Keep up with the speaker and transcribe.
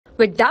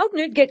With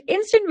Doubtnut, get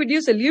instant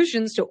video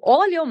solutions to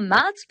all your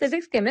maths,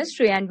 physics,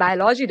 chemistry, and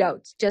biology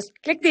doubts. Just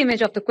click the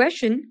image of the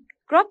question,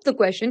 crop the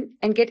question,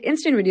 and get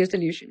instant video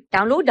solution.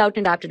 Download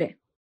Doubtnut app today.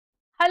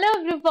 Hello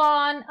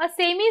everyone, a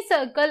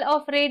semicircle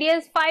of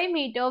radius 5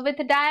 meter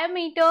with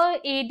diameter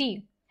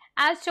AD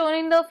as shown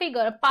in the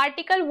figure.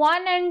 Particle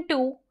 1 and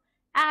 2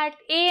 at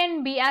A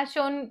and B as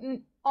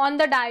shown on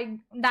the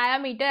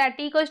diameter at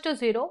t equals to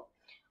 0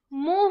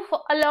 move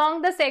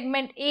along the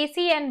segment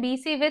AC and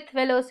BC with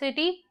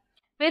velocity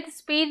with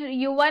speed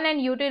u1 and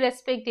u2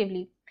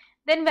 respectively.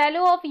 Then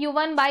value of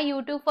u1 by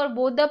u2 for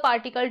both the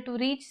particle to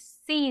reach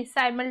C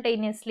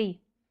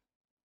simultaneously.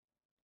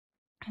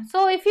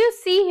 So if you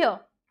see here,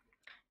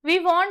 we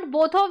want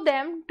both of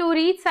them to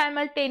reach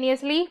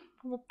simultaneously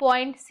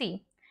point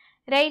C,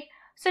 right?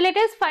 So let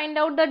us find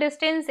out the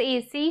distance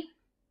AC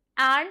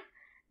and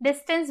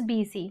distance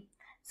BC.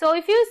 So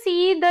if you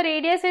see the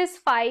radius is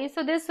 5,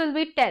 so this will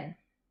be 10.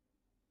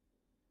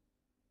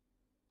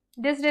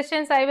 This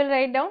distance I will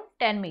write down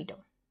 10 meter.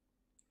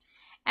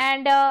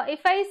 And if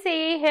I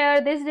say here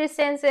this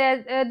distance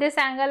as this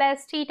angle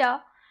as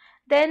theta,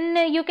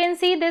 then you can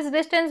see this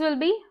distance will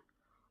be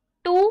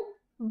 2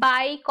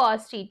 by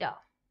cos theta.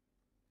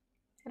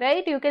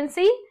 Right, you can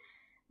see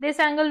this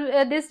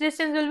angle, this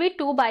distance will be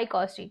 2 by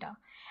cos theta.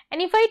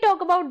 And if I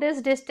talk about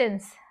this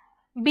distance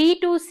B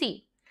to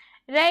C,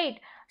 right,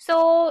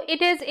 so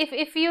it is,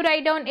 if you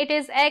write down it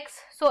is x,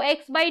 so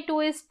x by 2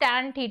 is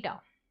tan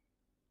theta,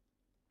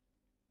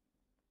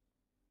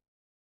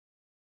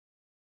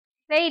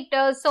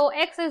 right? So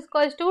x is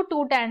equals to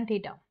 2 tan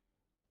theta.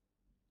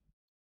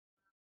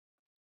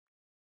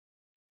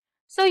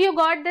 So you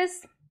got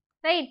this,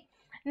 right?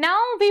 Now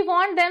we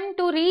want them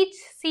to reach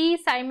C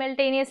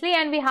simultaneously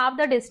and we have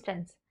the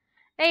distance,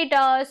 right?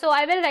 So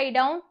I will write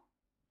down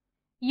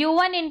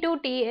u1 into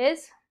t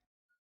is,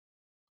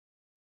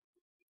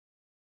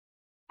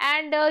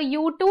 and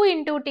u2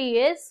 into t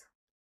is,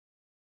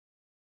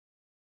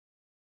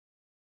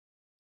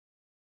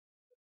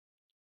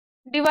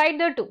 divide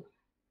the 2,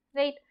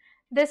 right?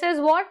 This is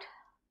what?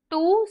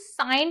 2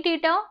 sin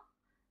theta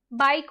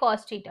by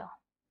cos theta,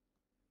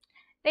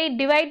 right?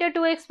 Divide the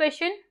 2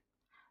 expression.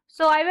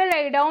 So I will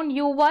write down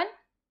u1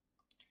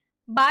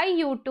 by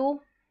u2.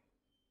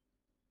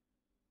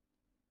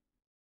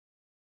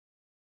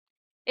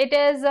 It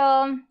is,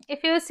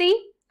 if you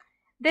see,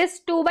 this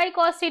 2 by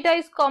cos theta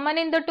is common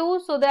in the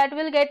 2, so that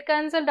will get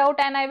cancelled out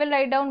and I will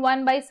write down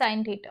 1 by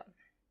sin theta.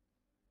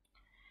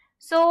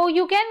 So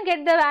you can get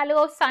the value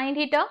of sin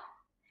theta.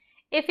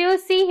 If you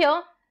see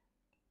here,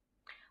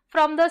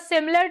 from the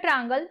similar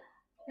triangle,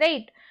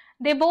 right,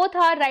 they both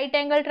are right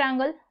angle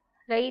triangle,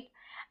 right?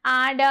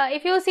 And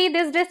if you see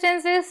this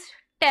distance is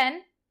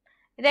 10,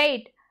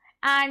 right,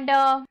 and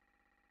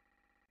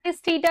this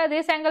theta,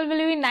 this angle will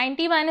be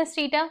 90 minus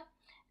theta,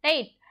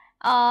 right?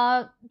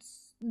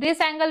 This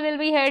angle will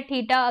be here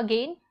theta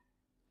again,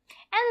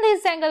 and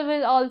this angle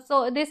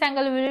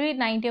will be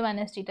 90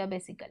 minus theta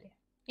basically.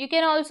 You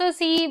can also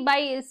see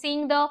by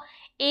seeing the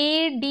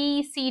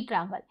ADC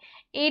triangle.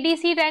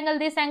 ADC triangle,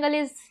 this angle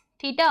is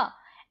theta,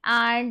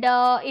 and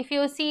if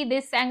you see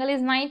this angle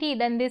is 90,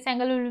 then this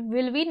angle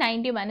will be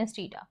 90 minus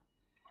theta.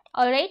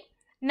 Alright,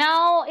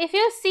 now if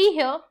you see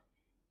here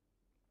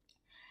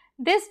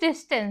this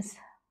distance,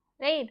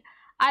 right,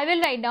 I will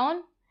write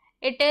down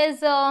it is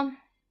 10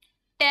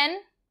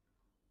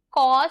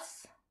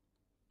 cos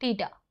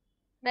theta,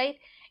 right?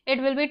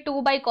 It will be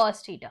 2 by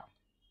cos theta.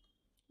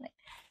 Right.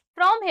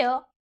 From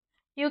here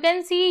you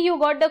can see you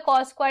got the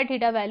cos square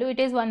theta value, it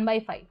is 1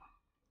 by 5.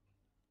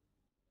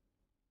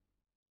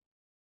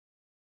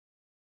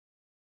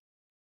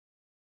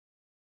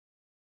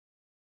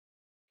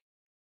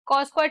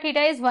 Cos square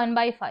theta is 1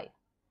 by 5,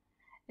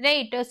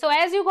 right? So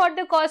as you got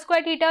the cos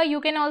square theta, you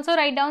can also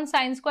write down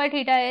sin square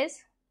theta is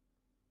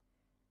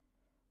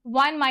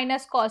 1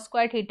 minus cos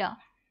square theta,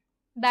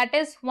 that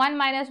is 1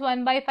 minus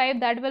 1 by 5,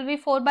 that will be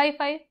 4 by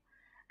 5,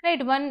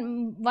 right?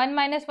 1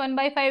 minus 1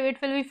 by 5,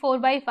 it will be 4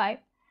 by 5.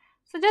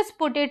 So just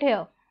put it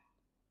here,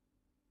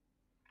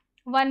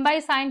 1 by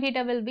sin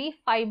theta will be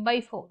 5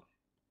 by 4,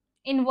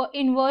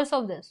 inverse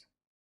of this,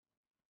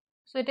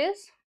 so it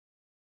is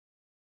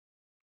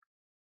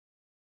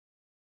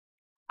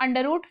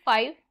under root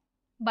 5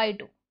 by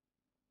 2.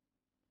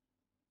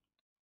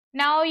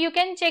 Now you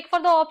can check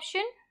for the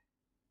option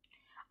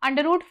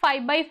under root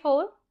 5 by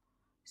 4.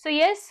 So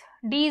yes,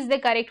 D is the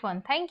correct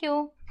one. Thank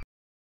you.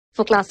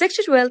 For class 6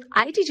 to 12,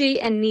 IIT JEE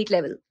and NEET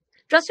level.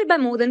 Trusted by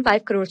more than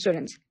 5 crore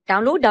students.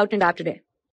 Download Doubtnut app today.